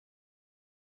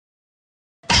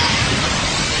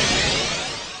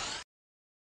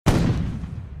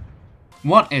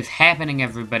What is happening,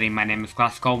 everybody? My name is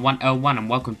Gliscor101 and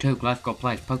welcome to Gliscor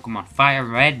Plays Pokemon Fire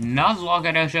Red Nuzlocke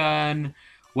Edition!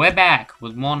 We're back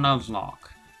with more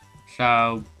Nuzlocke.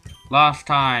 So, last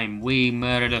time we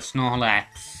murdered a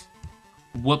Snorlax.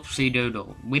 Whoopsie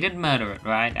doodle. We did murder it,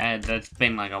 right? That's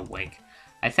been like a week.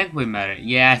 I think we murdered it.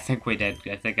 Yeah, I think we did.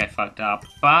 I think I fucked up.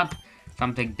 But,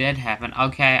 something did happen.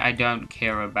 Okay, I don't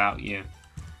care about you.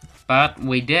 But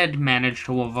we did manage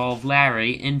to evolve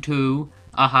Larry into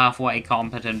a halfway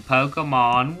competent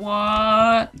Pokemon.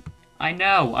 What? I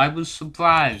know, I was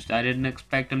surprised. I didn't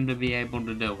expect him to be able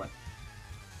to do it.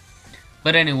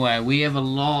 But anyway, we have a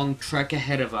long trek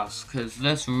ahead of us, because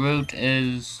this route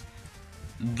is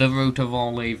the root of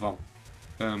all evil.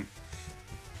 Boom.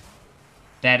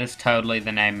 That is totally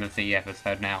the name of the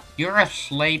episode now. You're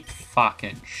asleep,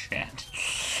 fucking shit.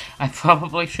 I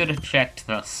probably should have checked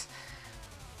this.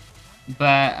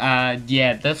 But,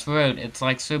 yeah, this route, it's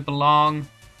like super long,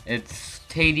 it's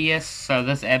tedious, so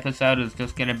this episode is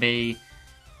just gonna be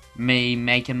me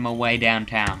making my way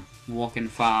downtown. Walking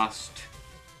fast,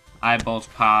 eyeballs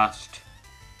past.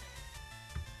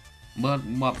 What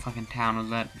fucking town is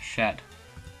that? Shit.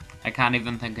 I can't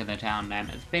even think of the town name.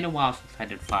 It's been a while since I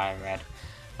did Fire Red.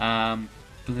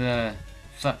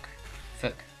 Fuck.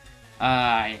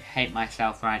 I hate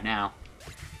myself right now.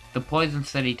 The Poison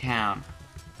City town.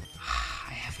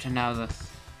 To know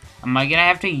this. Am I gonna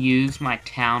have to use my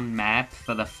town map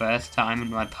for the first time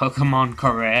in my Pokemon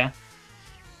career?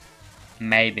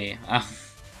 Maybe.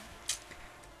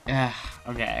 Okay,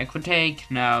 Equitek.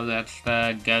 No, that's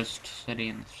the Ghost City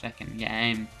in the second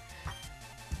game.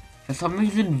 For some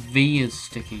reason, V is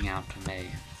sticking out to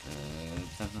me.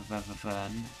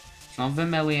 It's not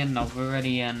Vermilion, not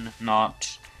Viridian,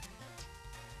 not...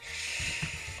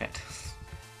 Shit.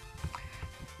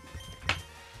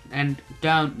 And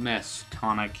don't miss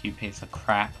Tonic, you piece of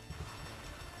crap.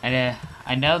 I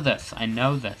know this. I'm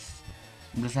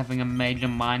just having a major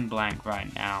mind blank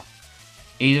right now.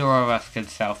 Either of us could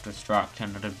self-destruct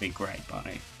and it'd be great,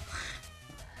 buddy.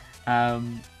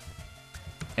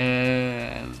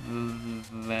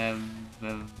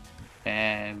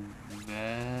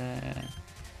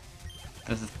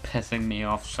 This is pissing me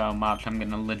off so much, I'm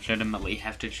gonna legitimately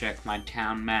have to check my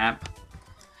town map.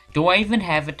 Do I even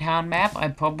have a town map? I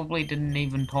probably didn't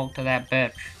even talk to that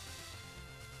bitch.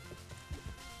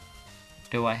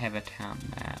 Do I have a town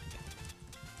map?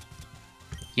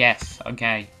 Yes,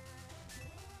 okay.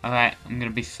 Alright, I'm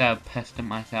gonna be so pissed at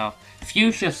myself.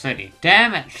 Fuchsia City!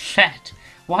 Damn it! Shit!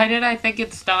 Why did I think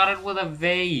it started with a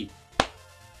V?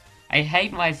 I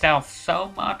hate myself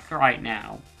so much right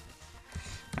now.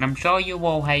 And I'm sure you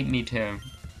all hate me too.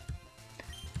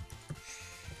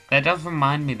 That does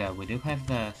remind me though, we do have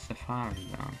the Safari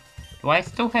Zone. Do I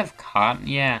still have Cut?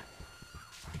 Yeah.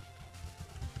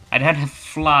 I don't have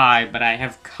Fly, but I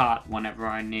have Cut whenever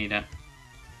I need it.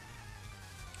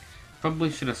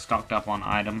 Probably should have stocked up on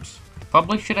items.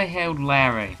 Probably should have held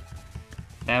Larry.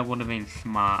 That would have been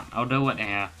smart. I'll do it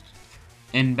here.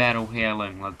 In battle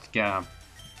healing, let's go.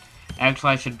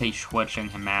 Actually, I should be switching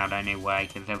him out anyway,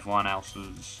 because everyone else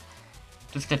is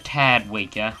just a tad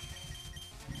weaker.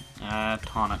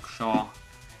 Tonic, sure.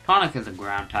 Tonic is a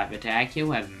ground type attack.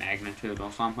 You have magnitude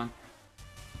or something.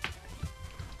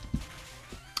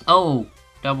 Oh,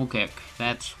 double kick.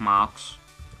 That's smart.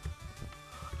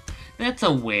 That's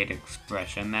a weird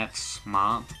expression. That's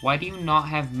smart. Why do you not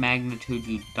have magnitude,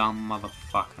 you dumb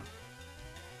motherfucker?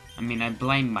 I mean, I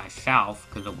blame myself,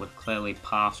 because it was clearly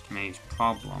past me's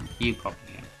problem. You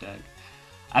probably have dead.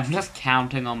 I'm just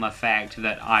counting on the fact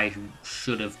that I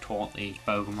should have taught these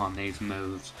Pokemon these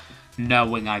moves,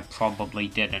 knowing I probably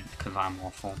didn't, because I'm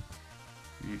awful.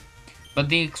 But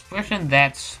the expression,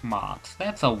 that's smart,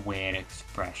 that's a weird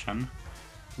expression.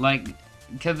 Like,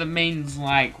 because it means,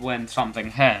 like, when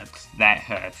something hurts,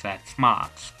 that's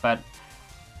smart. But,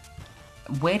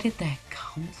 where did that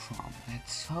come from?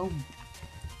 That's so...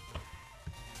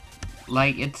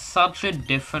 Like, it's such a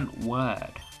different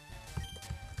word.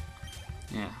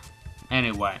 Yeah.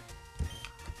 Anyway.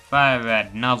 Fire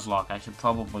Red, Nuzlocke, I should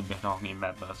probably be talking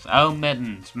about this. Oh,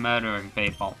 Mittens, murdering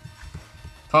people.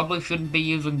 Probably shouldn't be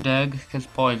using Dig, because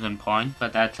poison point,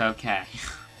 but that's okay.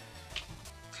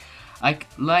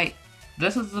 Like,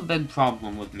 this is the big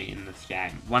problem with me in this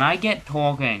game. When I get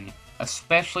talking,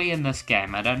 especially in this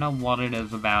game, I don't know what it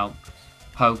is about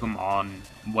Pokemon,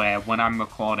 where when I'm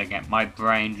recording it, my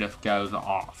brain just goes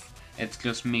off. It's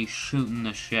just me shooting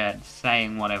the shit,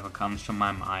 saying whatever comes to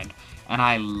my mind, and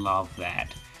I love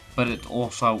that. But it's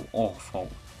also awful,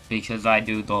 because I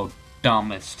do the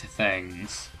dumbest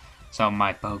things, so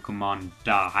my Pokemon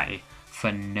die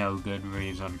for no good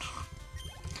reason.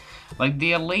 Like,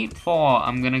 the Elite Four,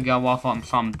 I'm gonna go off on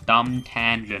some dumb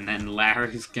tangent and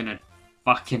Larry's gonna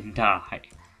fucking die.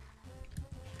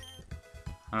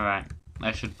 Alright,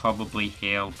 I should probably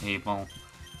heal people,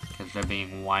 because they're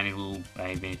being whiny little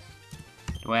babies.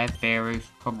 Do I have berries?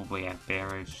 Probably have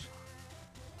berries.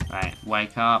 Right,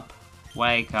 wake up.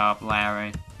 Wake up,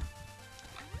 Larry.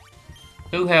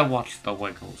 Who here watched The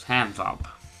Wiggles? Hands up.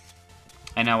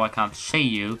 I know I can't see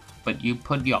you, but you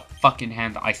put your fucking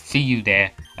hands up. I see you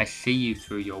there. I see you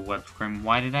through your web screen.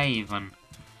 Why did I even...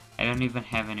 I don't even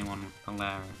have anyone with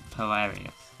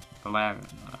Hilarious.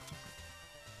 Hilarious.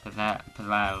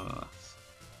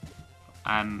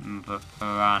 I'm the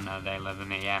piranha. They live in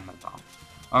the Amazon.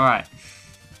 Alright.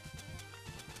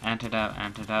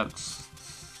 Antidotes.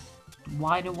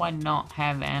 Why do I not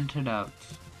have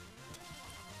antidotes?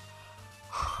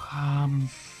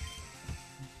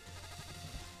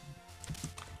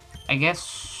 I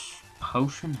guess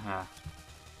potion her.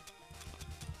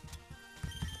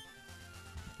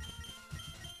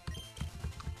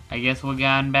 I guess we're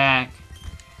going back.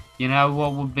 You know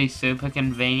what would be super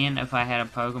convenient if I had a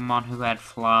Pokemon who had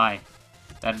Fly?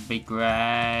 That'd be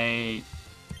great.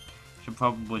 Should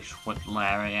probably switch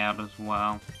Larry out as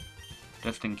well.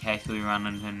 Just in case we run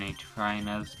into any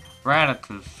trainers.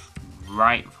 Radix is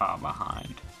right far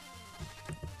behind.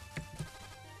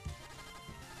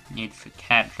 Needs to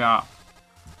catch up.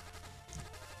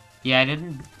 Yeah, I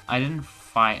didn't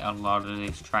fight a lot of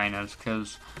these trainers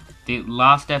because the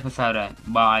last episode,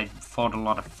 I fought a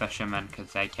lot of fishermen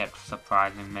because they kept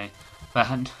surprising me.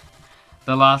 But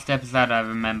the last episode, I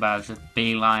remember I was just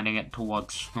beelining it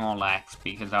towards Snorlax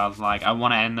because I was like, I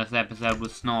want to end this episode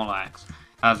with Snorlax.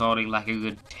 I was already like a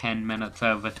good 10 minutes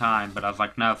over time, but I was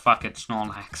like, no, fuck it,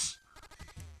 Snorlax.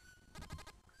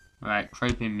 Right,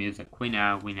 creepy music. We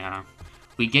know.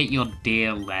 We get your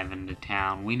dear Lavender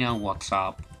Town. We know what's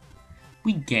up.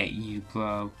 We get you,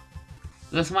 bro.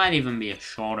 This might even be a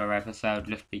shorter episode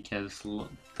just because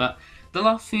the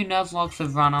last few Nuzlocks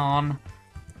have run on.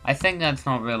 I think that's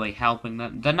not really helping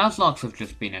them. The Nuzlocks have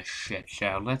just been a shit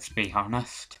show, let's be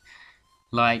honest.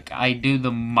 Like, I do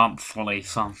them monthly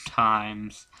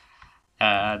sometimes.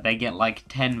 They get like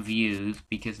 10 views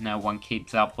because no one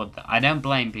keeps up with them. I don't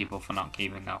blame people for not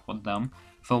keeping up with them.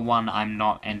 For one, I'm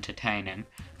not entertaining.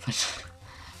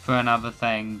 For another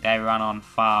thing, they run on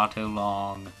far too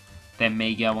long. They're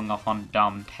me going off on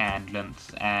dumb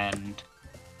tangents, and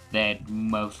they're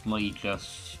mostly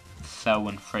just so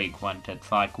infrequent.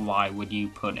 It's like, why would you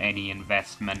put any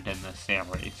investment in the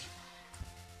series?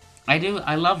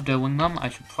 I love doing them. I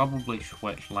should probably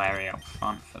switch Larry up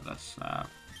front for this,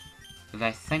 because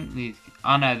I think these...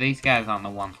 Oh no, these guys aren't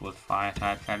the ones with fire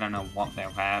types. I don't know what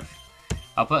they'll have.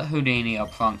 I'll put Houdini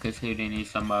up front because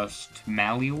Houdini's the most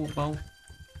malleable.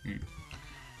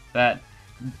 But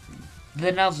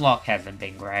the Nuzlocke hasn't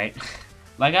been great.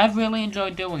 Like, I've really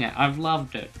enjoyed doing it. I've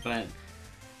loved it, but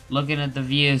looking at the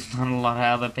views, not a lot of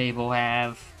other people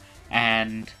have,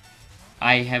 and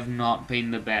I have not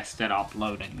been the best at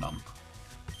uploading them.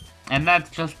 And that's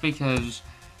just because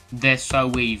they're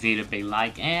so easy to be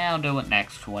like, I'll do it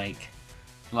next week.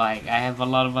 Like, I have a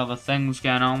lot of other things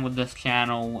going on with this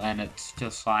channel, and it's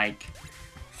just like,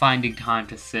 finding time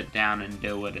to sit down and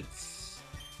do it,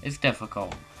 it's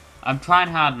difficult. I'm trying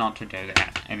hard not to do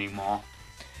that anymore.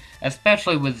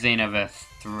 Especially with Xenoverse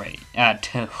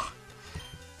 2.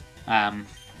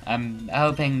 I'm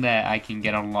hoping that I can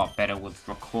get a lot better with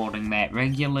recording that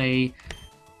regularly.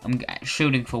 I'm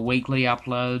shooting for weekly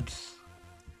uploads.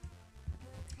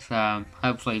 So,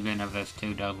 hopefully Xenoverse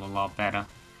 2 does a lot better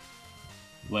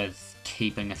with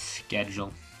keeping a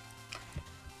schedule.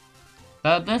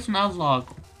 This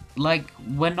Nuzlocke, like,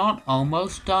 we're not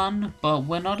almost done, but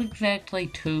we're not exactly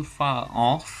too far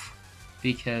off,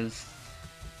 because,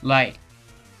 like,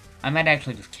 I might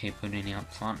actually just keep Houdini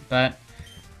up front, but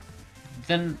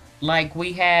then, like,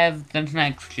 we have the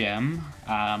next gym,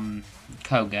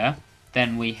 Koga,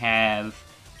 then we have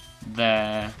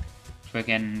the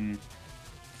friggin'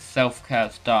 self-care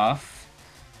stuff,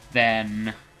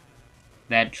 then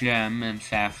that gym in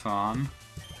Saffron,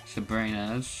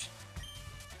 Sabrina's,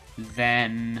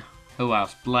 then, who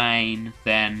else? Blaine,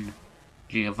 then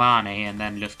Giovanni, and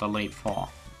then just Elite Four.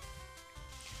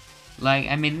 Like,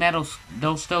 I mean,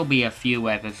 there'll still be a few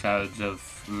episodes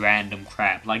of random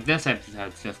crap. Like, this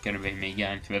episode's just gonna be me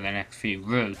going through the next few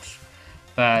routes.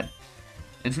 But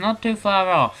it's not too far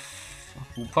off.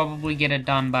 We'll probably get it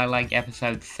done by, like,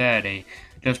 episode 30.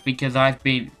 Just because I've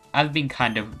been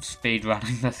kind of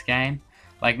speedrunning this game.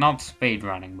 Like, not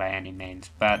speedrunning by any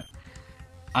means, but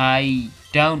I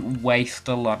don't waste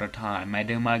a lot of time. I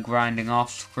do my grinding off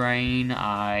screen,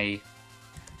 I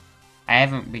I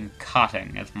haven't been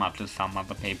cutting as much as some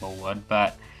other people would,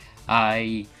 but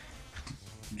I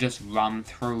just run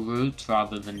through routes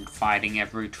rather than fighting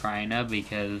every trainer,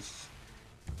 because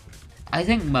I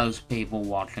think most people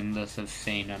watching this have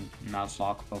seen a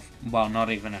Nuzlocke before. Well, not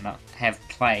even have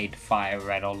played Fire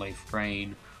Red or Leaf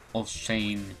Green, or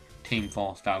seen Team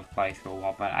 4 Stars play through a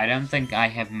lot, but I don't think I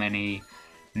have many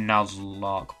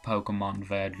Nuzlocke Pokemon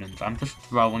versions. I'm just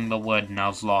throwing the word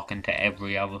Nuzlocke into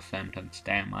every other sentence.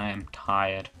 Damn, I am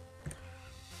tired.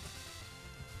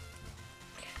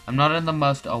 I'm not in the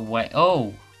most away.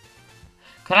 Oh!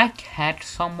 Could I catch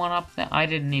someone up there? I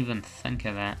didn't even think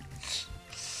of that.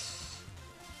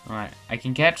 Alright, I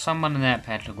can catch someone in that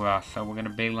patch of grass, so we're gonna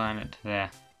beeline it to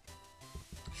there.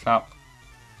 Sup?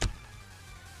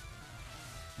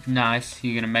 Nice,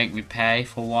 you're gonna make me pay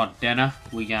for what? Dinner?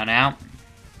 We going out?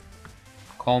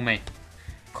 Call me.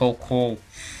 Call.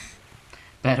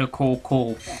 Better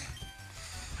call.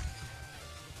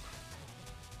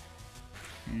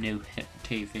 New hit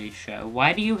TV show.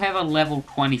 Why do you have a level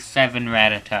 27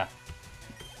 Redditor?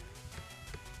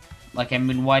 Like, I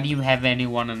mean, why do you have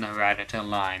anyone in the Redditor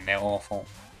line? They're awful.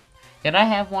 Did I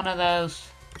have one of those?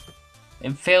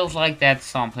 It feels like that's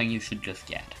something you should just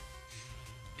get.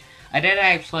 I did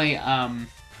actually,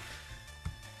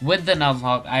 with the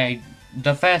Nuzlocke,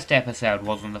 the first episode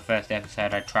wasn't the first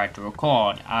episode I tried to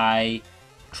record. I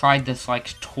tried this,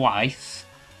 like, twice.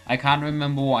 I can't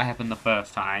remember what happened the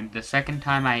first time. The second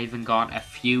time I even got a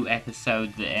few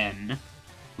episodes in.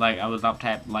 Like, I was up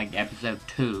to, like, episode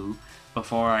 2.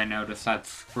 Before I noticed I'd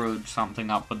screwed something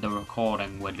up with the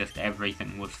recording where just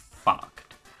everything was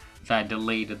fucked. So I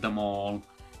deleted them all.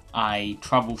 I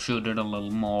troubleshooted a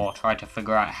little more, tried to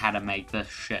figure out how to make this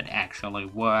shit actually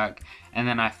work, and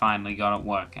then I finally got it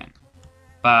working.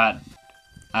 But,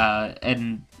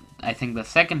 and I think the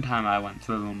second time I went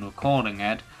through and recording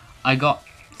it, I got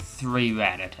 3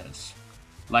 Redditors.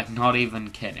 Like, not even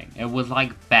kidding. It was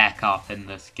like backup in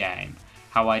this game.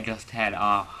 How I just had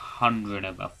 100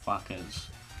 of the fuckers.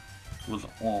 It was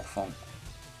awful.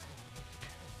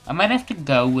 I might have to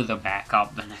go with a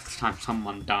backup the next time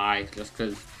someone dies, just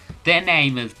because their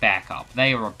name is backup.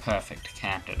 They are a perfect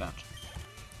candidate.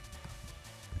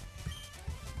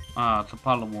 Oh, it's a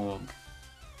Poliwag.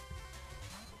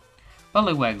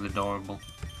 Poliwag's adorable.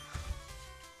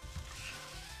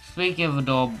 Speaking of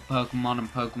adorable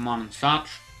Pokemon and such,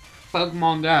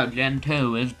 Pokemon Go Gen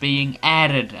 2 is being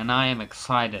added, and I am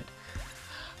excited.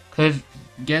 Cause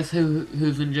guess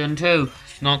who's in Gen 2?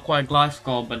 It's not quite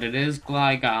Gliscor, but it is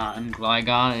Gligar, and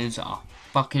Gligar is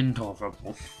fucking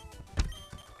adorable.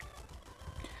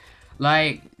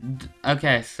 Like,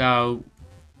 okay, so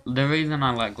the reason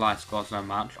I like Gliscor so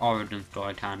much, origin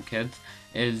story time, kids,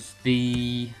 is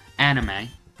the anime.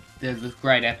 There's this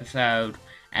great episode,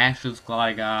 Ash's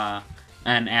Gligar,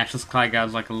 and Ash's Gligar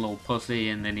is like a little pussy,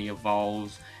 and then he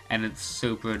evolves, and it's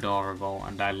super adorable,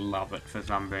 and I love it for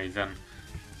some reason.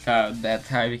 So that's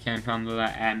how I became fond of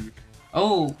that, and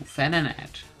oh,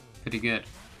 Feninet, pretty good.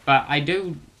 But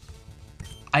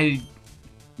I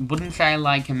wouldn't say I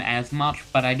like him as much,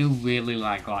 but I do really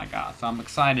like Gligar, so I'm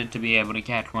excited to be able to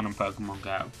catch one in Pokemon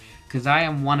Go. Because I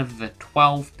am one of the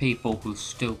 12 people who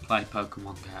still play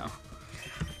Pokemon Go.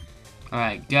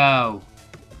 Alright, go!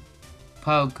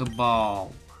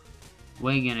 Pokeball.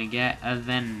 We're gonna get a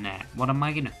Vennet. What am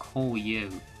I gonna call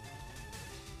you?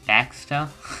 Dexter?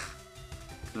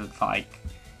 Cause it's like,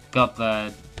 got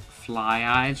the fly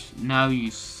eyes? No, you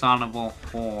son of a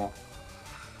whore.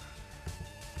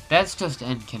 That's just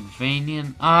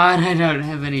inconvenient. Oh, and I don't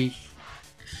have any.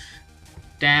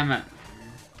 Damn it.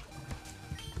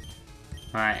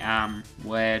 Right,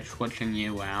 we're switching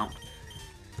you out.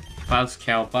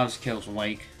 Buzzkill's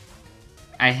weak.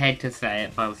 I hate to say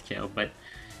it, Buzzkill, but...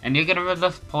 And you're gonna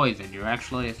resist poison, you're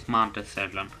actually a smart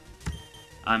decision.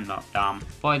 I'm not dumb.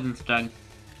 Poison Sting.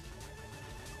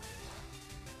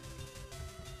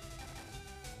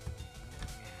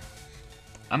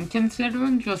 I'm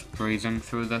considering just breezing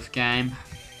through this game.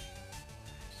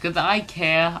 Because I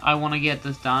care, I want to get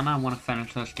this done, I want to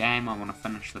finish this game, I want to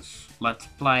finish this Let's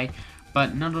Play.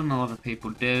 But not a lot of people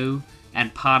do,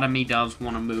 and part of me does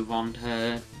want to move on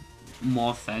to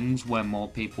more things where more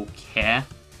people care.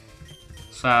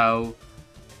 So,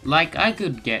 like, I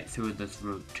could get through this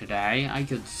route today, I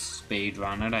could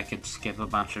speedrun it, I could skip a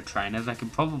bunch of trainers, I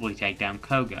could probably take down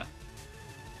Koga.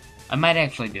 I might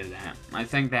actually do that. I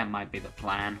think that might be the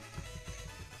plan.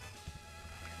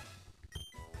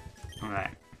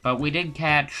 Alright, but we did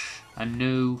catch a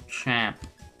new champ.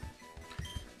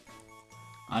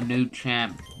 A new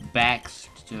champ,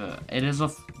 Baxter. It is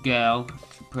a girl,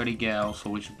 it's a pretty girl, so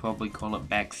we should probably call it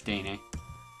Baxtini.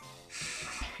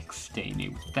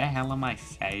 Baxtini. What the hell am I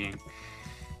saying?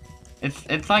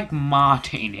 It's like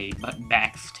Martini, but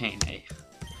Baxtini.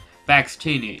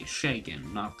 Baxtini,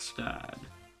 shaken, not stirred.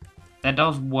 That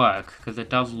does work, because it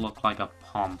does look like a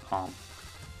pom-pom.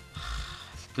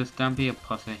 Just don't be a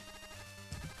pussy.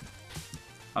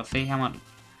 I'll see how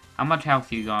much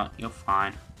health you got. You're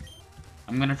fine.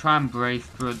 I'm gonna try and breeze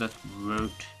through this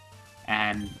route,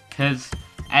 and cause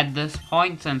at this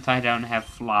point, since I don't have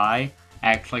fly,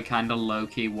 actually kinda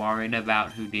low-key worried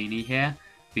about Houdini here,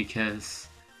 because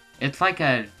it's like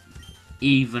a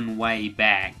even way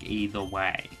back either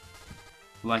way.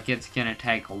 Like, it's gonna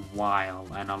take a while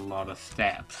and a lot of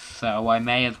steps, so I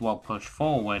may as well push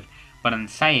forward, but in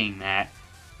saying that,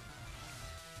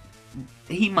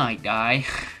 he might die.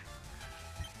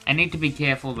 I need to be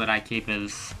careful that I keep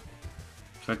his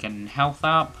freaking health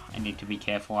up. I need to be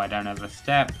careful I don't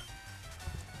overstep.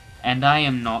 And I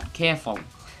am not careful.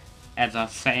 As I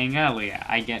was saying earlier,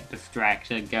 I get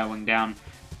distracted going down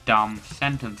dumb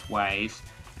sentence ways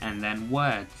and then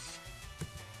words.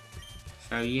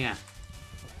 So yeah.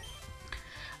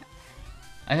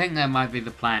 I think that might be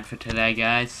the plan for today,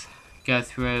 guys. Go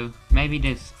through, maybe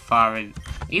do Safari,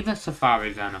 either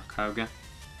Safari Zone or Koga.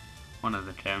 One of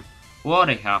the two. We're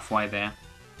already halfway there.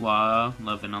 Whoa,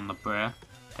 living on the bridge.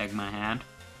 Take my hand.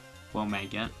 We'll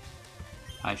make it.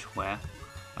 I swear.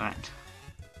 Alright.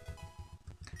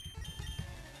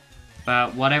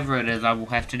 But whatever it is, I will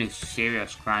have to do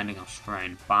serious grinding of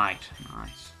strain. Bite.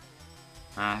 Nice.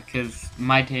 Because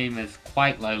my team is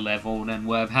quite low leveled and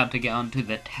we're about to get onto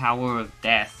the Tower of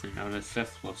Death, you know, the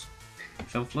Syphilis.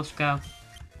 Syphilis go?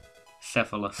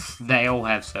 Syphilis. They all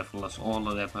have Syphilis, all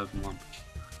of their Pokemon.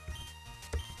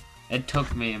 It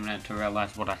took me a minute to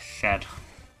realize what I said.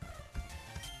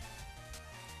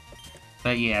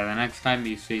 But yeah, the next time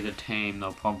you see the team,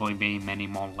 there'll probably be many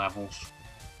more levels.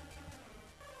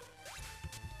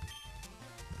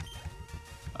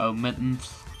 Oh,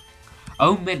 Mittens.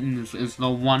 Oh, Mittens is the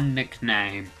one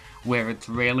nickname where it's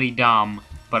really dumb,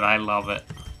 but I love it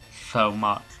so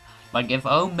much. Like, if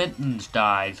Oh Mittens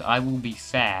dies, I will be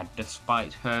sad,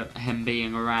 despite him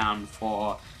being around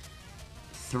for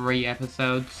 3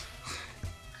 episodes.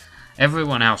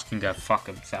 Everyone else can go fuck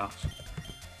themselves.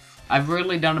 I've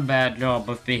really done a bad job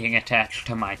of being attached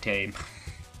to my team.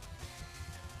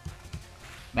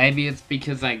 Maybe it's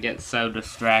because I get so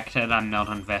distracted I'm not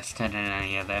invested in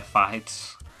any of their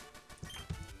fights.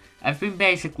 I've been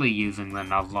basically using the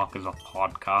Nuzlocke as a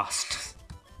podcast.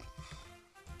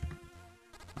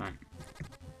 Right.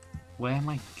 Where am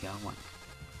I going?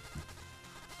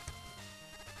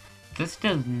 This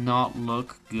does not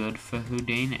look good for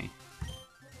Houdini.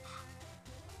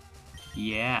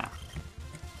 Yeah.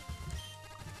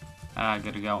 I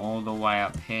gotta go all the way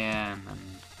up here and then...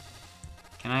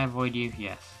 Can I avoid you?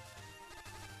 Yes.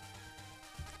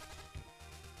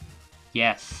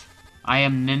 Yes. I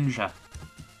am ninja.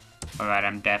 Alright,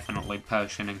 I'm definitely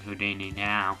potioning Houdini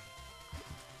now.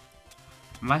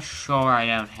 Am I sure I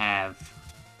don't have...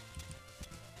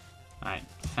 Alright,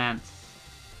 defense.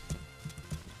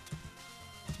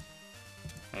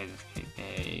 Phase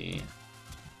KP.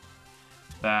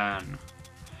 Burn.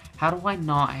 How do I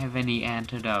not have any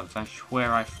antidotes? I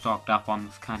swear I stocked up on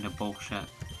this kind of bullshit.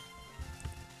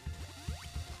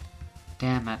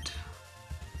 Damn it.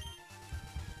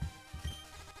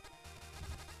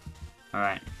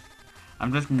 Alright.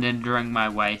 I'm just ninjaing my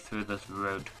way through this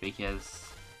route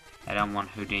because I don't want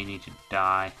Houdini to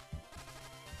die.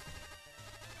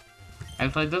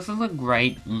 Actually, this is a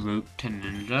great route to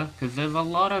ninja, because there's a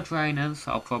lot of trainers.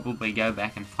 I'll probably go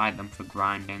back and fight them for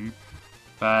grinding.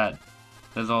 But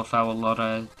there's also a lot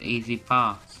of easy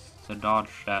paths to dodge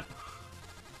shit.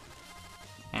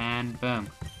 And boom.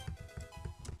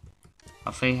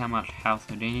 I'll see how much health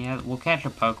Houdini has. We'll catch a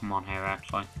Pokemon here,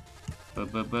 actually. Boop,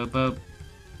 boop, boop, boop.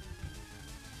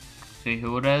 See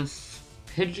who it is?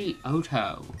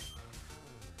 Pidgeotto.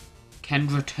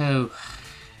 Kendra 2.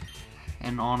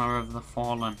 In honor of the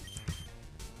fallen.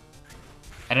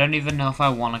 I don't even know if I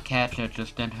want to catch it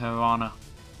just in her honor.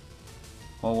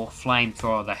 Or we'll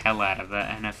flamethrower the hell out of it,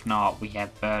 and if not, we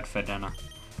have bird for dinner.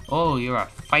 Oh, you're a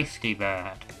feisty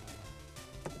bird.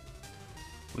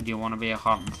 Would you want to be a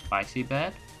hot and spicy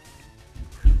bird?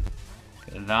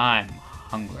 'Cause I'm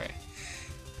hungry.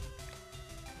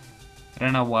 I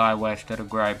don't know why I wasted a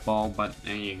great ball, but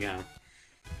there you go.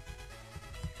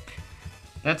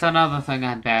 That's another thing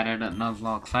I'm bad at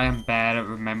Nuzlocke. I am bad at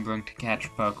remembering to catch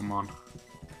Pokemon.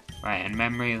 Right, in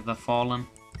memory of the fallen.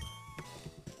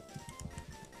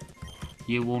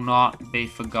 You will not be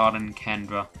forgotten,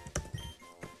 Kendra.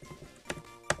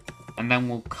 And then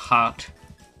we'll cut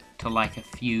to like a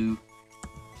few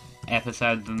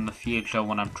episodes in the future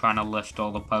when I'm trying to list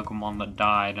all the Pokemon that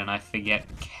died and I forget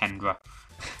Kendra.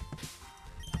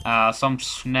 Some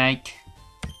snake,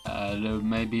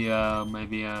 maybe a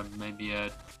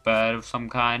bird of some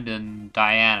kind, and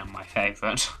Diana, my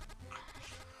favorite.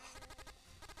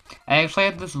 I actually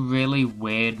had this really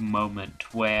weird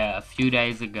moment where a few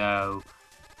days ago,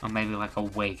 or maybe like a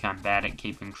week, I'm bad at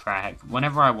keeping track.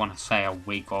 Whenever I want to say a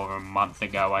week or a month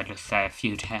ago, I just say a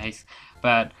few days.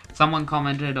 But someone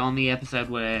commented on the episode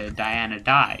where Diana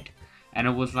died. And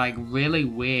it was like really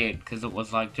weird, because it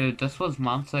was like, dude, this was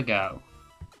months ago.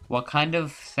 What kind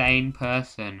of sane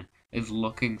person is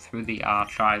looking through the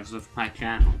archives of my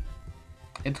channel?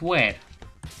 It's weird.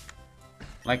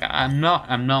 Like, I'm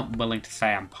not willing to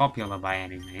say I'm popular by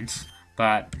any means,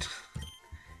 but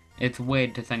it's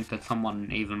weird to think that someone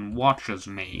even watches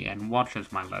me and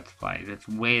watches my Let's Plays. It's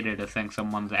weirder to think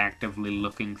someone's actively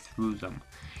looking through them.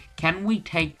 Can we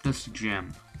take this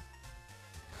gym?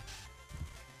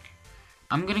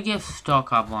 I'm gonna get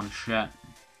stock up on shit.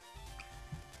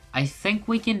 I think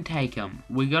we can take him.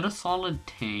 We got a solid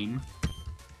team.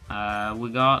 We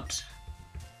got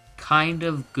kind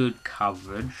of good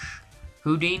coverage.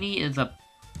 Houdini is a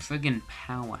friggin'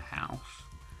 powerhouse.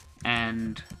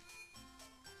 And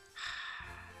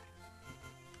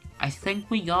I think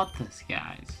we got this,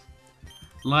 guys.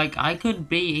 Like, I could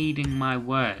be eating my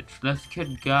words. This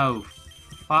could go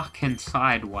fucking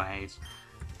sideways.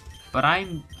 But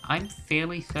I'm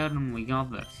fairly certain we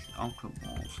got this. Ultra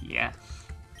Balls, yes.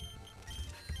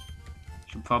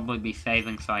 Should probably be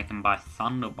saving so I can buy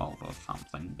Thunderbolt or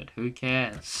something, but who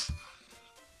cares?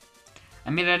 I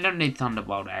mean, I don't need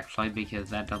Thunderbolt actually, because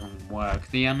that doesn't work.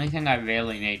 The only thing I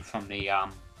really need from the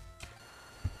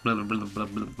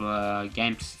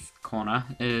games corner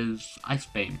is Ice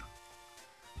Beam.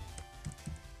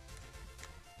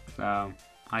 So,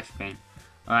 Ice Beam.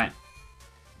 Alright.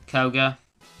 Koga.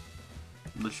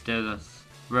 Let's do this.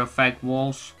 Real fake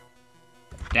walls.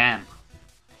 Damn.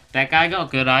 That guy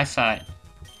got good eyesight.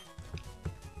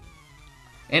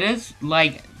 It is,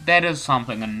 like, that is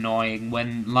something annoying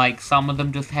when, like, some of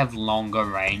them just have longer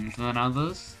range than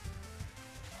others.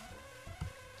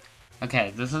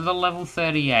 Okay, this is a level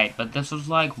 38, but this is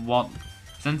like what,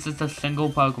 since it's a single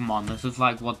Pokemon, this is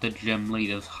like what the gym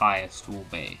leader's highest will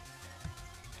be.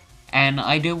 And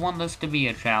I do want this to be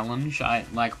a challenge.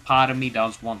 Part of me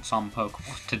does want some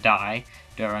Pokemon to die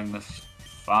during this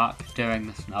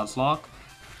Nuzlocke.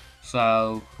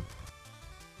 So,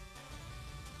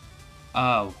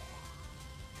 oh.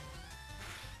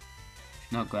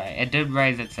 Not great. It did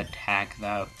raise its attack,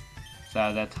 though.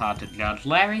 So that's hard to judge.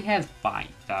 Larry has Bite,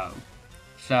 though.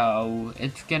 So,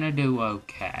 it's gonna do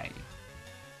okay.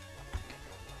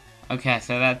 Okay,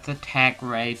 so that's attack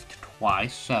raised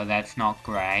twice, so that's not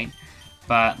great.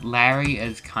 But Larry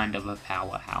is kind of a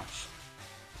powerhouse.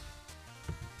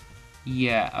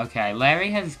 Yeah, okay. Larry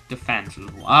has defense as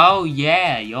well. Oh,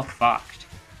 yeah, you're fucked.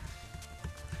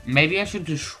 Maybe I should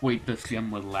just sweep this gym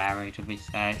with Larry to be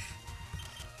safe.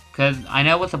 Because I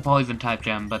know it's a poison type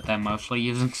gym, but they're mostly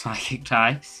using psychic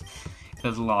types.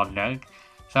 There's logic.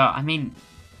 So, I mean,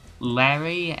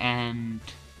 Larry and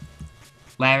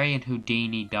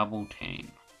Houdini double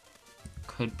team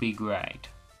could be great.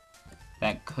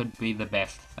 That could be the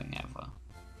best thing ever.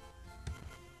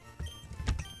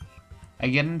 I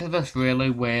get into this really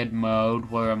weird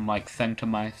mode where I'm like saying to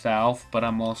myself, but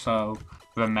I'm also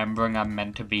remembering I'm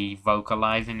meant to be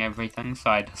vocalizing everything, so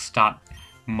I just start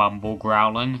mumble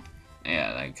growling.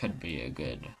 Yeah, that could be a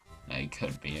good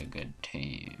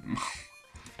team.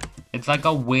 It's like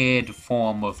a weird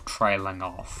form of trailing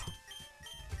off.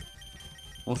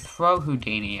 We'll throw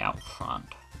Houdini out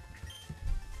front.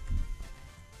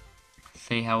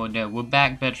 See how we do. We're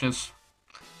back, bitches.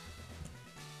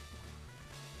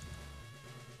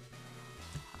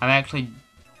 I'm actually,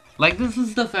 like, this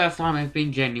is the first time I've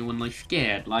been genuinely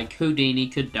scared. Like, Houdini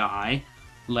could die,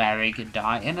 Larry could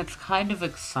die, and it's kind of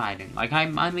exciting. Like,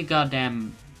 I'm a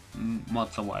goddamn,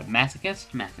 what's the word,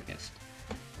 masochist?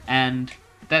 And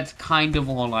that's kind of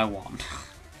all I want.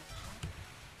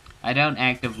 I don't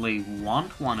actively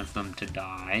want one of them to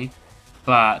die,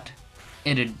 but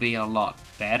it'd be a lot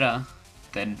better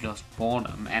than just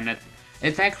boredom, and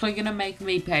it's actually gonna make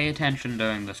me pay attention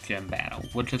during this gym battle,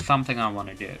 which is something I want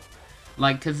to do.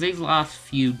 Like, cause these last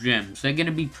few gyms, they're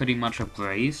gonna be pretty much a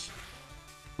breeze.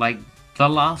 Like, the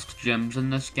last gyms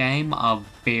in this game are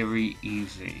very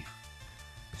easy.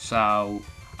 So,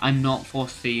 I'm not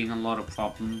foreseeing a lot of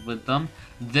problems with them.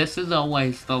 This is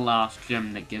always the last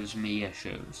gym that gives me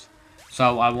issues.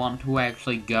 So I want to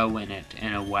actually go in it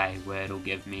in a way where it'll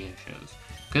give me issues.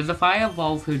 Because if I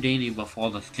evolve Houdini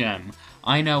before this gym,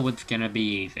 I know it's gonna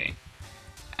be easy.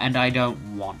 And I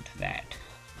don't want that,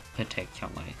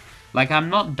 particularly. Like, I'm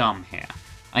not dumb here.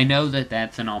 I know that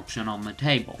that's an option on the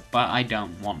table, but I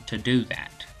don't want to do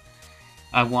that.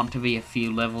 I want to be a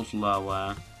few levels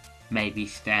lower, maybe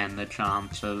stand the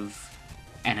chance of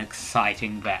an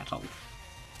exciting battle.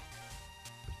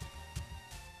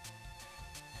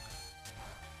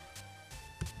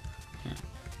 Yeah.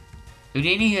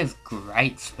 Houdini has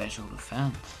great special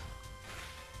defense.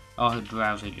 Oh, her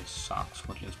drowsy just sucks,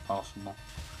 which is possible.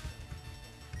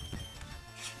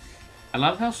 I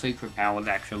love how secret powers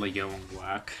actually doing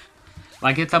work.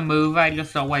 Like, it's a move I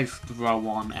just always throw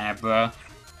on Abra,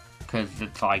 because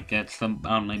it's like, it's the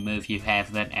only move you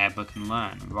have that Abra can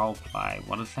learn. Roleplay,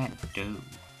 what does that do?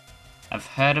 I've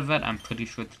heard of it, I'm pretty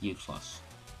sure it's useless.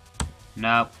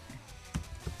 Nope.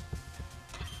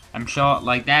 I'm sure,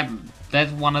 like,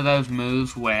 that's one of those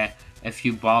moves where if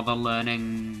you bother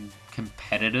learning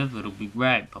competitive, it'll be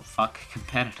great, but fuck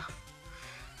competitive.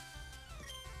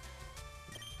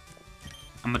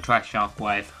 I'm gonna try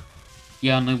Shockwave.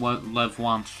 You only live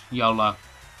once. YOLO.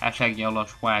 Hashtag YOLO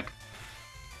swag.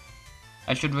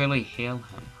 I should really heal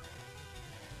him.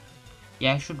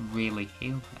 Yeah, I should really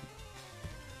heal him.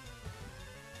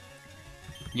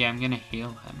 Yeah, I'm gonna heal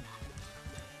him.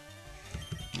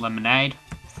 Lemonade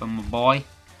from my boy.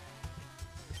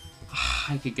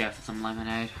 I could go for some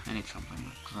lemonade. I need something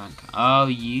to drink. Oh,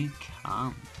 you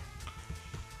can't.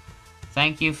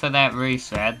 Thank you for that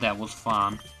reset. That was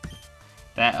fun.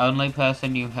 That only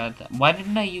person you heard that. Why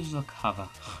didn't I use the cover?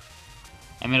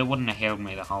 I mean, it wouldn't have healed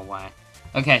me the whole way.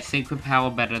 Okay, secret power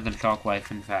better than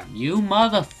Shockwave, in fact. You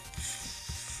mother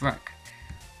frick.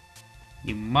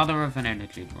 You mother of an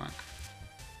energy drink.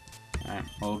 Alright,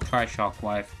 we'll try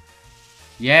Shockwave.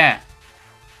 Yeah!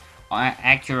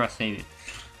 Accuracy.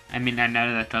 I mean, I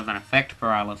know that doesn't affect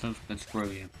paralysis, but screw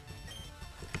you.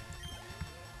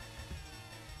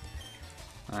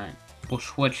 Alright, we'll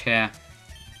switch here.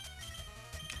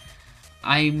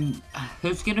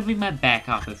 Who's gonna be my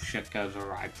backup if shit goes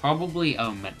awry? Probably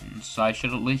Omittens, so I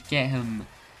should at least get him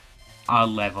a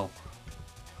level.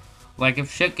 Like,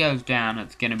 if shit goes down,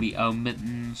 it's gonna be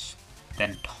Omittens,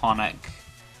 then Tonic,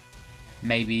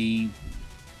 maybe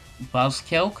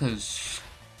Buzzkill, cause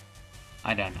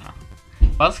I don't know.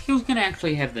 Buzzkill's gonna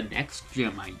actually have the next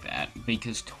gym, I bet,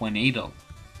 because Twin Needle.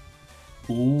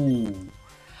 Ooh.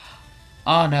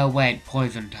 Oh no, wait,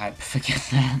 Poison type, forget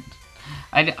that.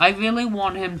 I really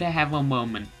want him to have a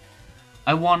moment.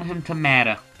 I want him to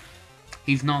matter.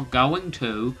 He's not going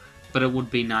to, but it would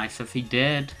be nice if he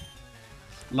did.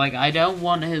 Like, I don't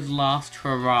want his last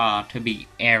hurrah to be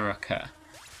Erica.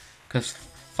 Cause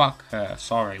fuck her,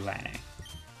 sorry Lanny.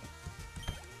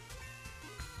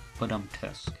 But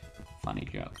Tusk. Funny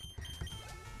joke.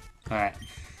 Alright.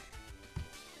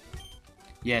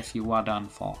 Yes, you are done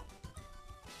for.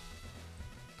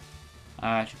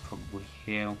 I should probably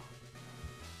heal.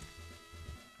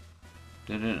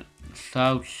 Did it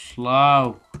so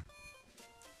slow.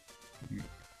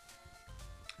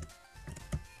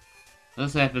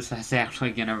 This episode's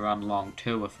actually gonna run long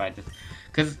too if I just...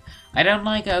 Cause I don't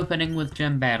like opening with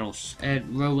gym battles. It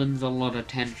ruins a lot of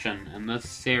tension, and this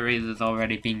series has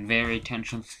already been very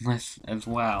tensionless as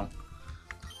well.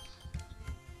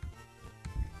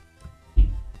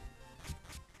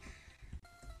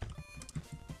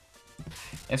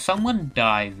 If someone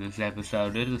dies this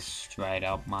episode, it is straight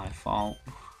up my fault.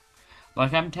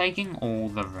 Like, I'm taking all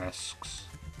the risks.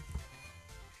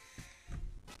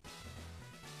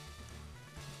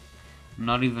 I'm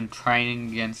not even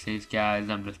training against these guys,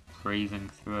 I'm just breezing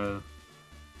through.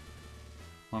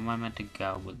 Where am I meant to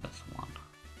go with this one?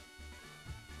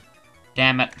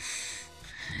 Damn it.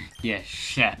 Yeah,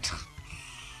 shit.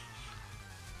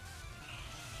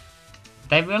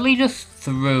 They really just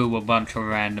threw a bunch of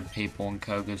random people in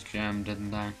Koga's gym,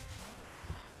 didn't they?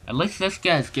 At least this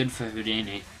guy's good for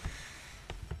Houdini.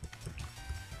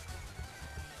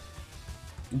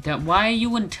 Why are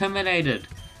you intimidated?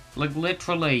 Like,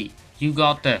 literally, you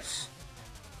got this.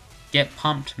 Get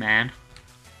pumped, man.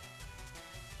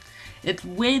 It's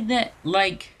weird that,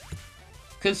 like...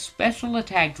 Because special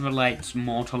attack relates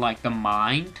more to, like, the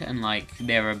mind and, like,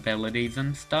 their abilities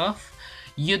and stuff.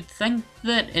 You'd think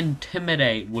that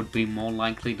Intimidate would be more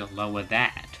likely to lower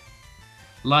that.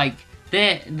 Like,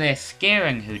 they're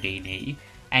scaring Houdini,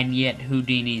 and yet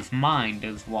Houdini's mind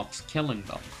is what's killing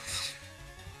them.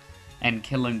 And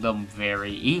killing them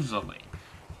very easily.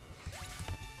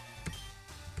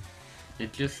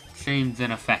 It just seems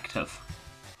ineffective.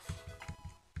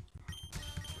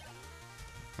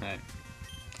 Right.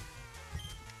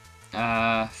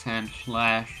 Sand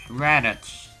Slash.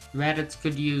 Raditz. Raditz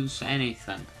could use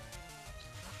anything.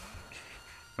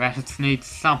 Raditz needs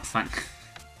something.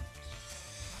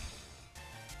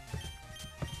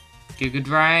 Giga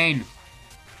Drain!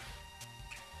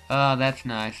 Oh, that's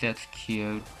nice, that's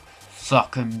cute.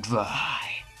 Suck 'em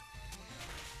dry.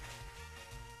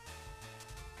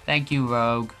 Thank you,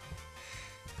 Rogue.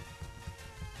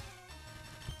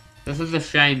 This is a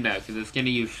shame though, because it's going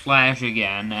to use Slash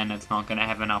again, and it's not going to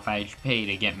have enough HP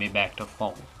to get me back to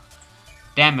full.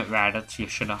 Damn it, Raditz, you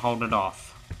should have held it off.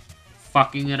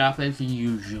 Fucking it up as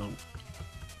usual.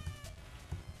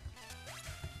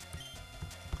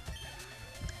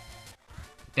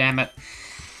 Damn it.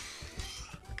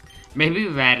 Maybe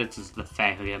Raditz is the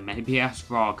failure. Maybe ask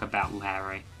Rock about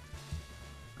Larry.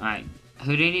 Alright,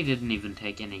 Houdini didn't even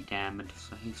take any damage,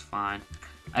 so he's fine.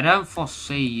 I don't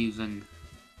foresee using...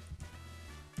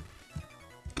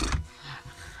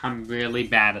 I'm really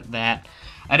bad at that.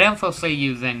 I don't foresee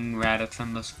using Raditz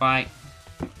in this fight.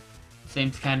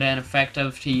 Seems kinda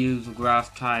ineffective to use a grass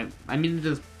type. I mean,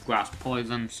 just grass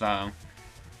poison, so...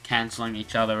 cancelling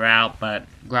each other out, but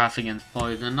grass against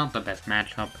poison, not the best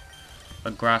matchup.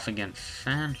 But grass against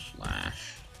Sand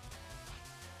Slash.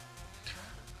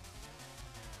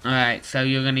 Alright, so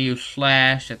you're gonna use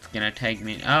Slash, it's gonna take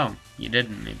me... Oh, you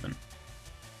didn't even.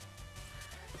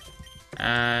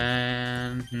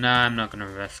 And... no, I'm not gonna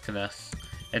risk this.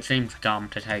 It seems dumb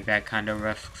to take that kind of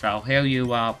risk, so I'll heal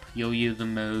you up, you'll use a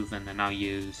move, and then I'll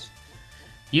use...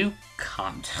 You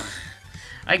cunt.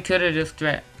 I could've just...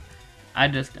 I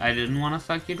didn't want to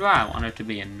suck you dry, I wanted to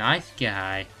be a nice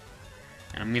guy.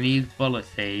 And I'm gonna use Bullet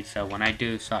Seed, so when I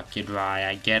do suck you dry,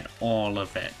 I get all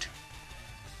of it.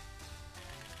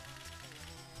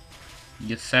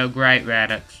 You're so great,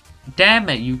 Raditz. Damn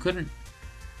it, you couldn't...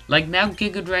 Like, now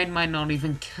Giga Drain might not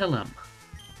even kill him.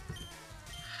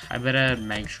 I better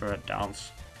make sure it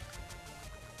does.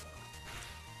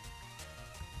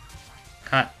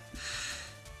 Cut.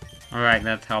 Alright,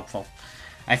 that's helpful.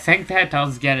 I think that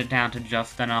does get it down to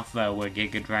just enough, though, where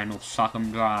Giga Drain will suck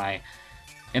him dry.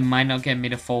 It might not get me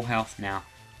to full health now.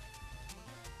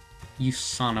 You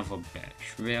son of a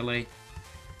bitch, really?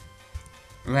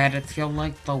 Raditz, you're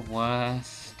like the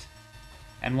worst.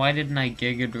 And why didn't I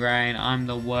Giga Drain? I'm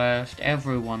the worst.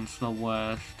 Everyone's the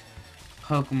worst.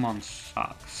 Pokemon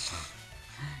sucks.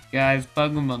 Guys,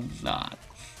 Pokemon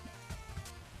sucks.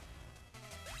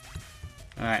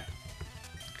 Alright.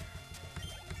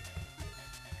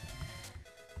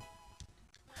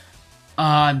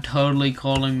 I'm totally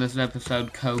calling this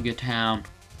episode Koga Town.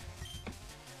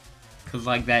 Cause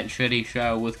like that shitty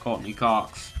show with Courtney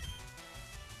Cox.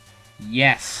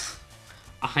 Yes!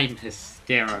 I'm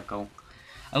hysterical.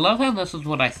 I love how this is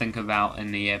what I think about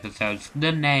in the episodes.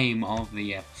 The name of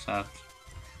the episode.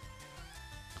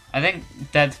 I think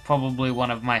that's probably one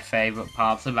of my favorite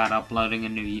parts about uploading a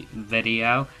new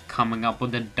video. Coming up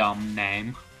with a dumb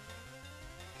name.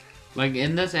 Like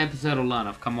in this episode alone,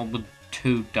 I've come up with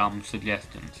 2 dumb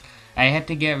suggestions. I had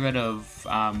to get rid of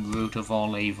Root of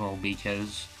All Evil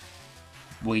because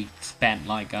we spent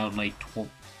like only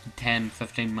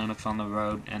 10-15 minutes on the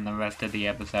road and the rest of the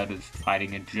episode is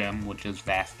fighting a gym, which is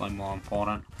vastly more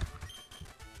important.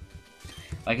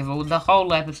 Like if it was the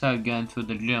whole episode going through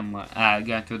the gym,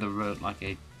 going through the route like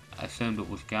I assumed it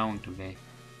was going to be.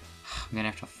 I'm gonna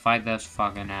have to fight this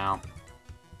fucker now.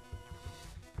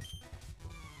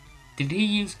 Did he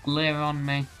use glare on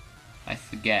me? I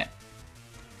forget.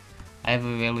 I have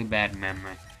a really bad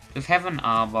memory. Just have an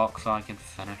R-box so I can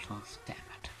finish this. Damn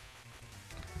it.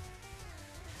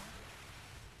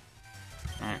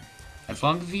 Alright. As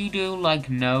long as you do,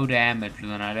 like, no damage,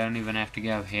 then I don't even have to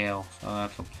go heal. So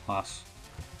that's a plus.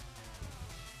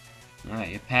 Alright,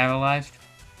 you're paralyzed.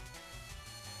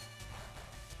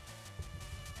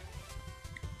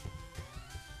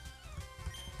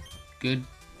 Good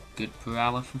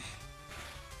paralysis.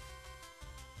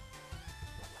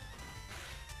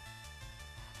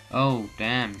 Oh,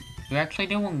 damn. You're actually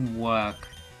doing work.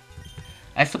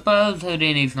 I suppose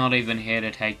Houdini's not even here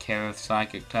to take care of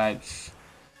psychic types.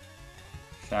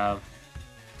 So,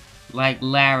 like,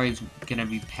 Larry's gonna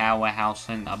be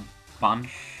powerhousing a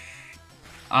bunch.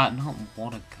 Not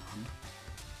water gun.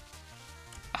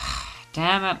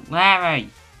 Damn it, Larry!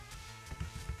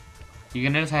 You're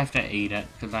gonna just have to eat it,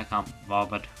 because I can't be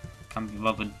bothered. Can't be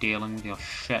bothered dealing with your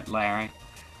shit, Larry.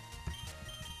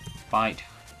 Bite.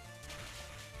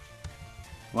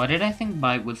 Why did I think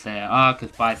Bite was there? Oh,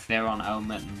 because Bite's there on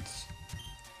Omittance.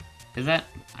 Is it?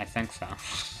 I think so.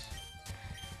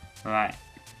 Right.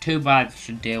 2 Bites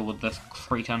should deal with this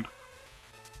cretin.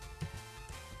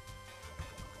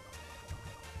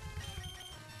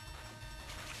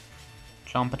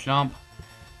 Chomp-a-chomp.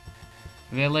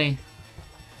 Really?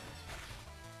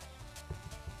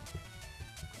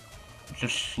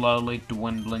 Just slowly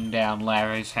dwindling down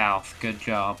Larry's health. Good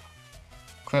job.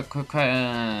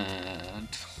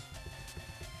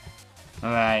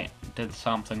 Alright, did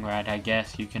something right, I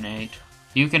guess. You can eat.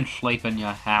 You can sleep in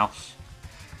your house.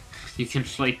 You can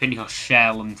sleep in your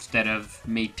shell instead of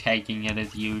me taking it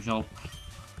as usual.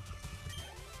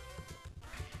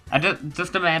 I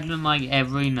just imagine, like,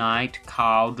 every night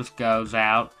Carl just goes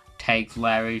out, takes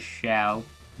Larry's shell,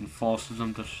 and forces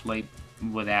him to sleep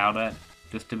without it,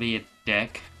 just to be a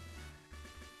dick.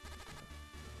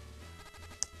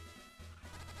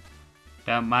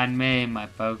 Don't mind me, my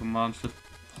Pokemon's just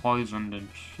poisoned and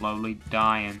slowly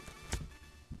dying.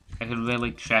 I could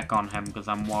really check on him because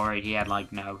I'm worried he had,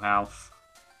 like, no health.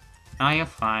 No, you're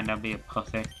fine, don't be a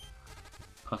pussy.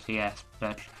 Pussy-ass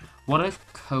bitch. What does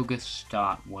Koga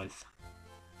start with?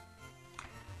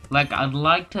 Like, I'd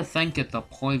like to think it's a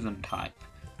poison type,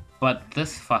 but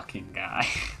this fucking guy.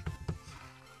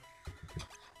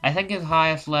 I think his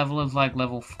highest level is like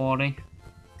level 40.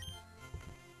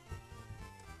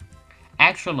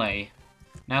 Actually,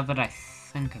 now that I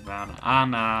think about it,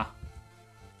 nah.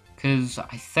 Because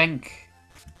I think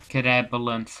Kadabra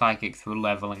learned Psychic through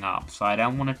leveling up, so I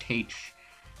don't want to teach.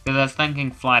 Because I was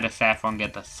thinking fly to Saffron,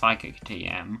 get the Psychic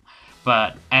TM,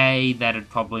 but A, that'd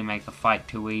probably make the fight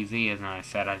too easy, as I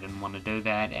said I didn't want to do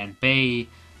that, and B,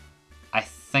 I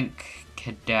think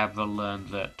Kadabra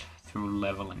learns it through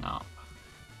leveling up.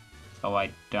 So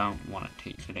I don't want to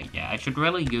teach it again. I should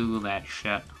really Google that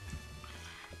shit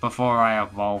before I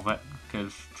evolve it,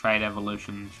 because Trade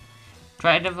Evolutions,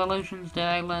 did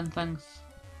I learn things?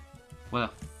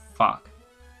 What the fuck?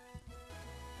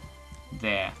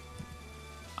 There.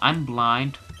 I'm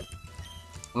blind.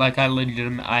 Like,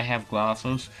 I have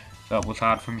glasses, so it was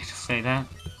hard for me to see that.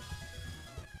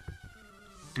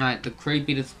 Alright, the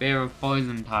creepy despair of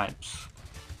poison types.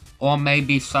 Or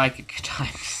maybe psychic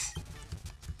types.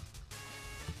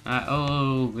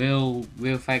 Real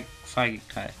fake psychic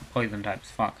type, poison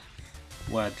types, fuck.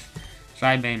 Words.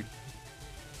 Psybeam.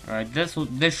 Alright,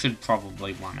 this should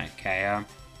probably want it, KO.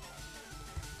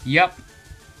 Yep.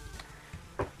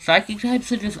 Psychic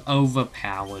types are just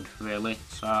overpowered, really,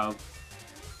 so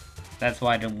that's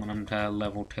why I didn't want them to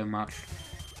level too much.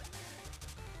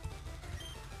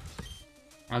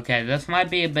 Okay, this might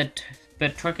be a bit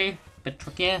tricky, bit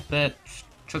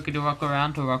tricky to rock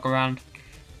around,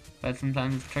 but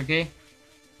sometimes tricky.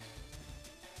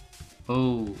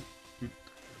 Ooh, I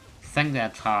think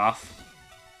that's half.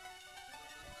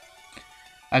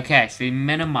 Okay, so you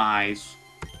minimize.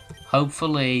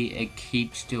 Hopefully it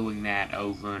keeps doing that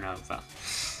over and over.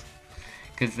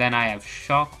 Because then I have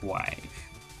Shockwave.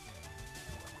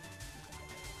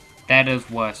 That is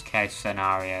worst case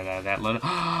scenario though, that little...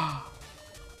 I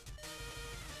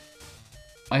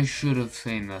should have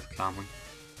seen this coming.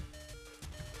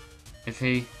 Is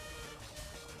he...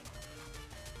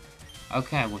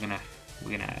 Okay, we're gonna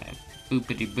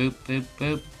boopity boop boop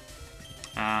boop.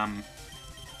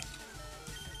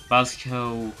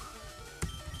 Buzzkill.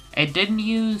 It didn't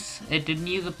use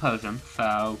a potion,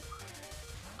 so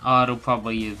it'll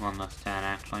probably use one this turn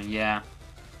actually, yeah.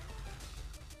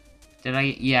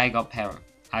 I got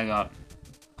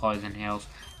poison heals.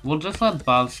 We'll just let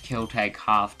Buzzkill take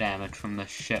half damage from this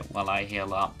shit while I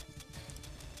heal up.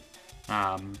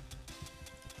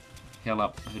 Heal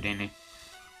up Houdini.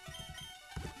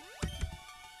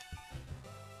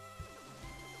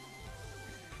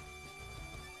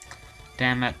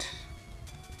 Damn it.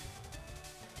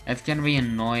 It's gonna be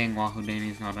annoying while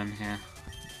Houdini's not in here.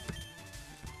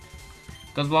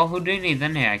 Because while Houdini's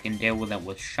in here, I can deal with it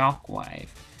with Shockwave.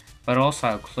 But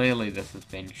also, clearly this has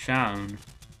been shown.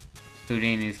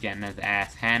 Houdini's getting his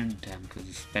ass handed to him because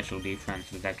his special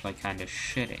defense is actually kind of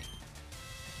shitty.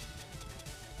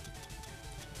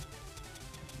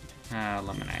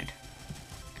 Lemonade.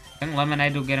 I think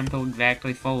Lemonade will get him to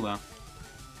exactly full though.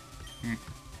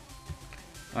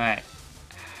 Alright.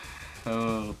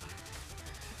 Oh.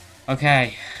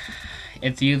 Okay.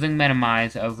 It's using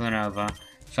Minimize over and over,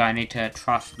 so I need to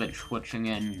trust that switching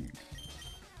in.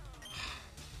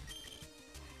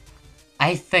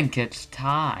 I think it's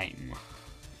time.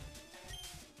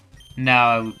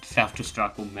 No,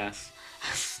 self-destruct will miss.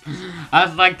 I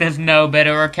was like, there's no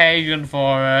better occasion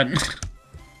for it.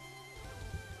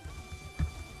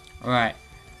 Alright.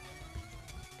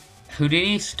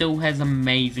 Houdini still has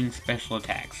amazing special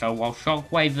attacks, so while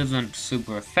Shockwave isn't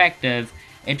super effective,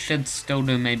 it should still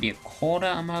do maybe a quarter,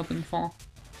 I'm hoping for.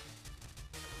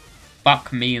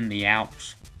 Fuck me in the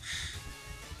Alps.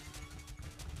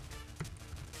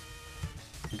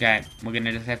 Okay, we're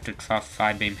gonna just have to trust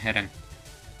Side Beam hitting.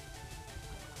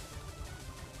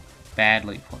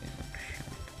 Badly poisoned.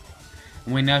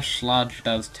 We know Sludge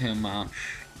does too much.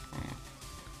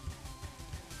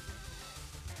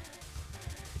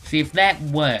 See, if that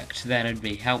worked, then it'd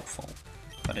be helpful.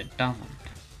 But it doesn't.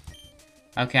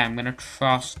 Okay, I'm gonna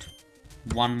trust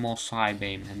one more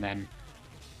Psybeam, and then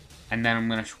I'm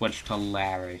gonna switch to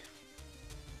Larry.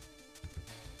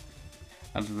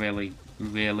 I was really,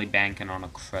 really banking on a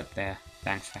crit there.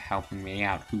 Thanks for helping me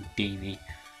out, Houdini.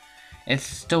 It's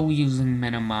still using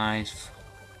Minimize.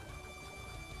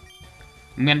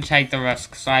 I'm gonna take the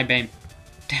risk. Psybeam.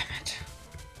 Damn it.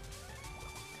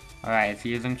 Alright, it's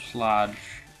using Sludge.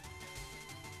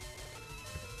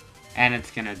 And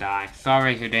it's gonna die.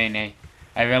 Sorry, Houdini.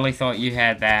 I really thought you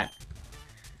had that.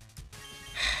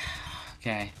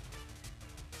 Okay.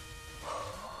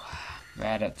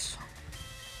 Reddits.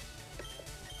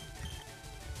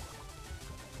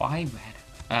 Why Reddit?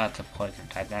 Oh, it's a poison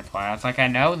type, that's why. I was like, I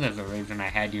know there's a reason I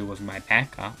had you as my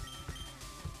backup.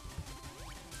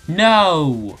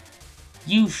 No!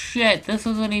 You shit, this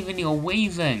isn't even your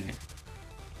wheezing.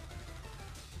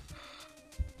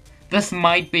 This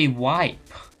might be wipe.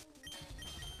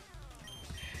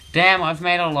 Damn, I've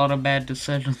made a lot of bad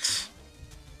decisions.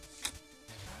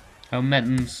 Oh,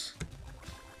 mittens.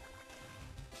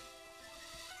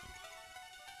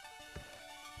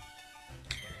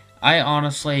 I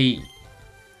honestly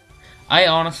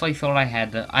thought I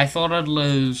had to. I thought I'd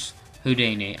lose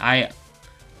Houdini. I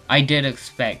did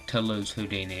expect to lose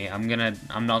Houdini. I'm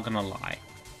not gonna lie.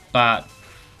 But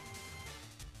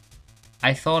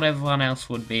I thought everyone else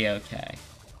would be okay.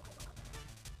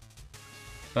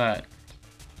 But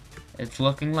it's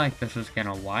looking like this is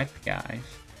gonna wipe, guys.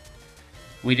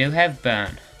 We do have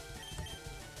burn.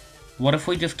 What if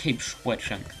we just keep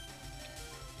switching?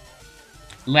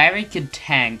 Larry could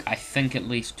tank, I think, at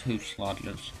least 2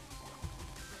 sludges.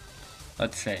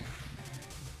 Let's see.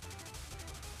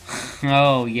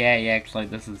 Oh, yeah, actually,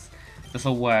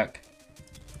 this'll work.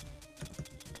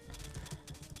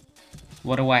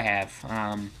 What do I have?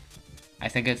 I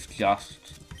think it's just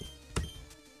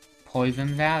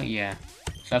poisons out, yeah.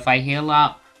 So if I heal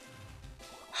up...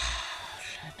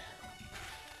 Shit.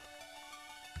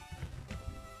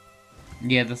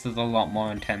 Yeah, this is a lot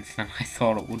more intense than I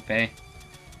thought it would be.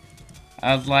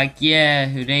 I was like, yeah,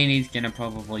 Houdini's gonna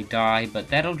probably die, but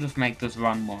that'll just make this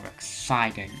run more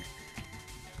exciting.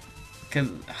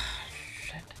 Cause,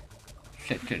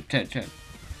 shit.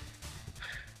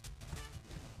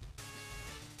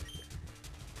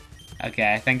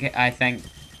 Okay,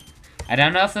 I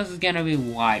don't know if this is gonna be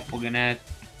wipe. Cause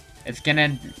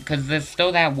there's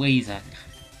still that wheezing.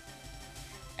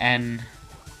 And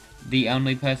the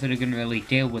only person who can really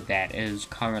deal with that is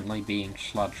currently being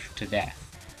sludged to death.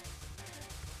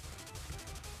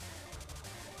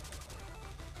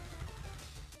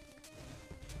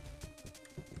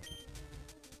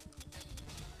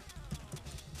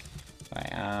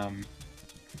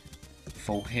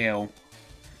 Full heal.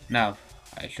 No,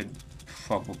 I should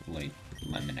probably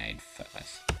lemonade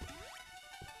first.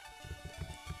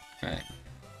 Right.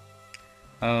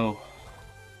 Oh.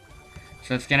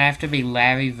 So it's gonna have to be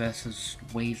Larry versus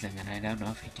Wheezing, and I don't know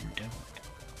if he can do it.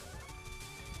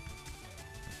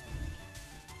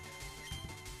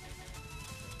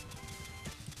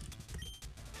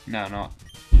 No, not.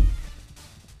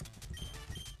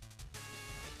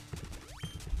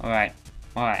 Alright.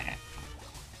 Alright.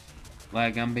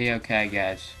 We're gonna be okay,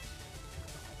 guys.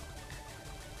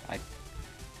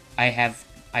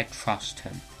 I trust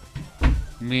him.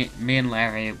 Me and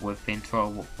Larry, we've been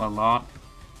through a lot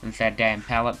since that day in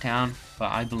Pallet Town, but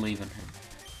I believe in him.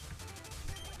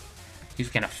 He's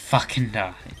gonna fucking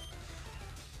die.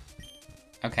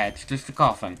 Okay, it's just a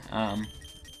coughing. I'm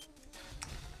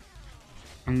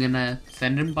gonna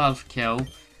send in Buzzkill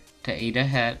to eat a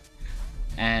hit,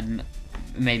 and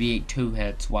maybe eat 2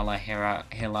 hits while I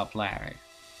heal up Larry.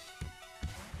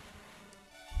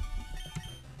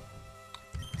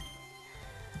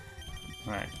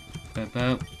 Right. Boop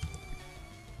boop.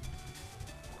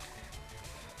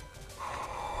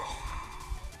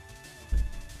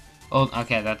 Oh,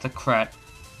 okay, that's a crit.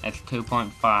 That's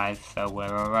 2.5, so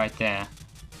we're right there.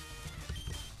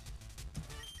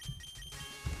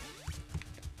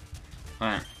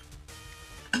 Alright.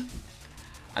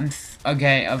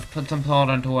 Okay, I've put some thought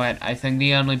into it. I think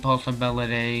the only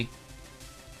possibility...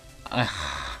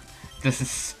 this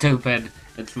is stupid.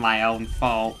 It's my own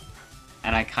fault.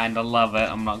 And I kinda love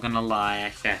it, I'm not gonna lie, I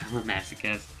said I'm a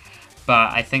masochist.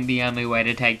 But I think the only way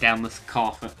to take down this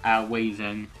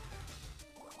wheezing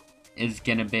is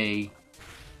gonna be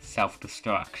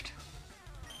self-destruct.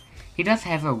 He does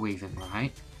have a wheezing,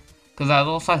 right? Because I was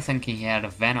also thinking he had a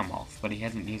Venomoth, but he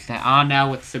hasn't used that. Oh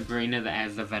no, it's Sabrina that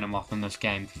has the Venomoth in this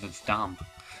game, because it's dumb.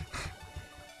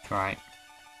 That's right.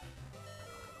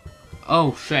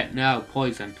 Oh shit, no,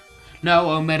 poison. No,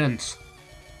 omittance.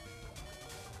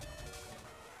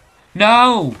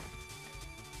 No!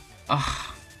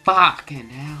 Ugh, fucking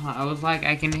hell. I was like,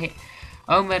 I can hit...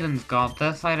 Oh, Midden's got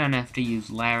this. I don't have to use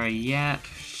Larry yet.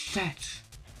 Shit.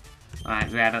 Alright,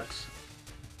 Raditz.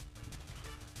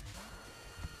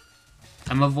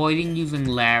 I'm avoiding using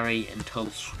Larry until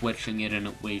switching it in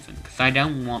at Weaving, because I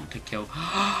don't want to kill...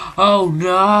 Oh,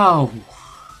 no!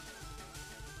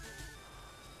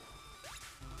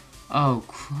 Oh,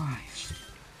 Christ.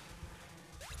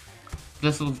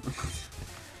 This was...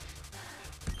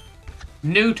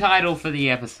 New title for the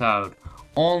episode.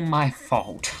 All my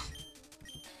fault.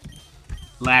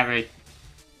 Larry.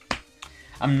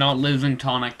 I'm not losing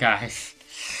tonic, guys.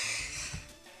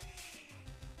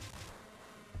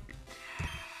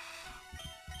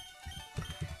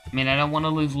 I mean, I don't want to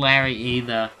lose Larry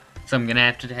either, so I'm gonna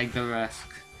have to take the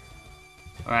risk.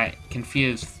 Alright,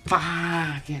 confused.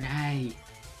 Fucking hey.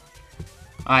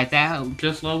 Alright, that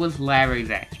just lowers Larry's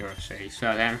accuracy,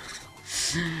 so then...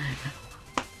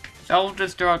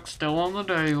 Self-destruct still on the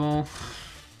table.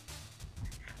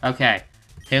 Okay,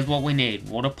 here's what we need.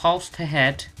 Water Pulse to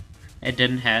hit. It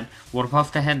didn't hit. Water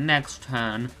Pulse to hit next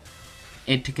turn.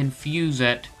 It to confuse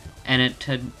it, and it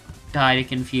to die to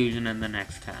confusion in the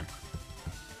next turn.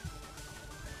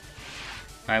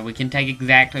 Alright, we can take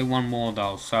exactly one more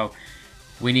though, so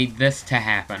we need this to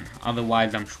happen.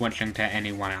 Otherwise, I'm switching to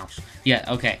anyone else. Yeah,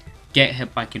 okay. Get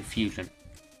hit by confusion.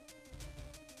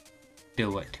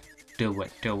 Do it. Do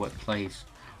it. Do it, please.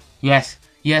 Yes.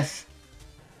 Yes.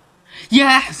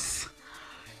 Yes!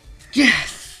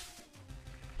 Yes!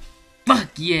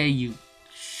 Fuck yeah, you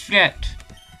shit.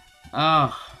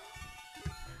 Oh.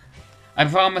 I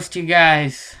promised you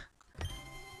guys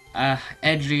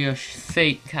edge of your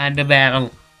seat kind of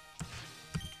battle.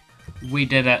 We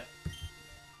did it.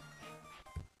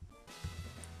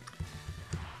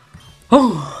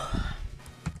 Oh,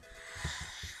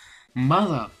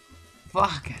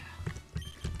 motherfucker.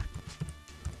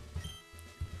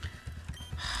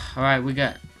 Alright, we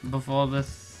got before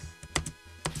this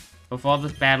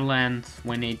battle ends,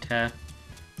 we need to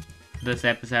this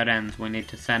episode ends, we need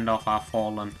to send off our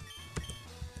fallen.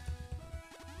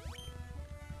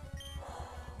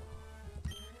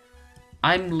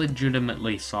 I'm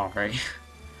legitimately sorry.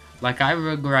 Like, I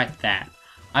regret that.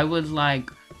 I was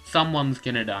like, someone's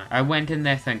gonna die. I went in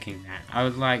there thinking that. I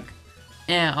was like,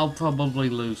 yeah, I'll probably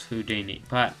lose Houdini.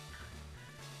 But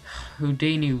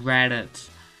Houdini, Raditz,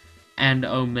 and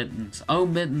Omittens.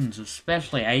 Omittens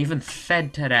especially. I even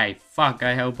said today, fuck,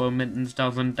 I hope Omittens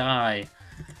doesn't die.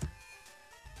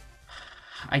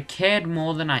 I cared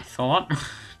more than I thought.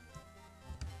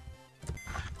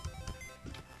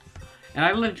 And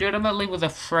I legitimately was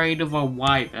afraid of a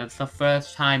wipe. That's the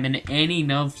first time in any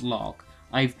Nuzlocke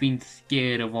I've been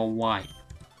scared of a wipe.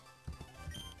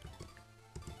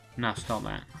 Now stop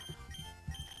that.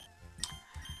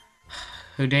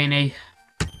 Houdini,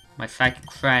 my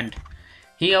psychic friend.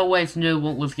 He always knew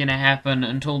what was gonna happen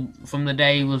until from the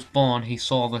day he was born he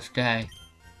saw this day.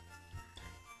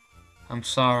 I'm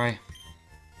sorry.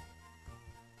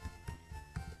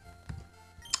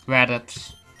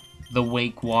 Raditz, the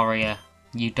weak warrior.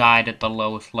 You died at the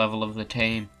lowest level of the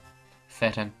team.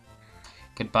 Fitting.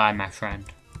 Goodbye, my friend.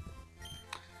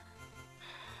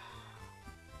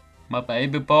 My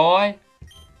baby boy.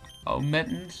 Oh,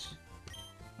 Mittens.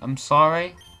 I'm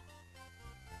sorry.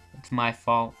 It's my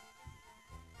fault.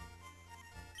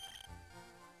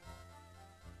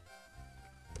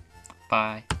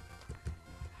 Bye.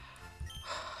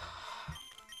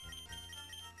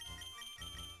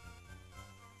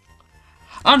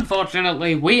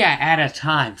 Unfortunately, we are out of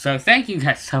time, so thank you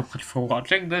guys so much for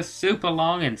watching this super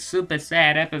long and super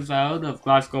sad episode of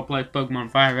Gliscor Plays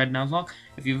Pokemon Fire Red Nuzlocke.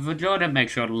 If you've enjoyed it, make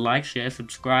sure to like, share,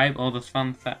 subscribe, all this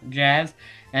fun jazz.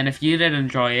 And if you did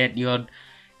enjoy it,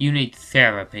 you need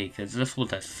therapy, because this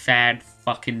was a sad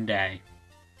fucking day.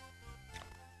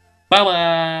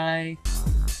 Bye-bye!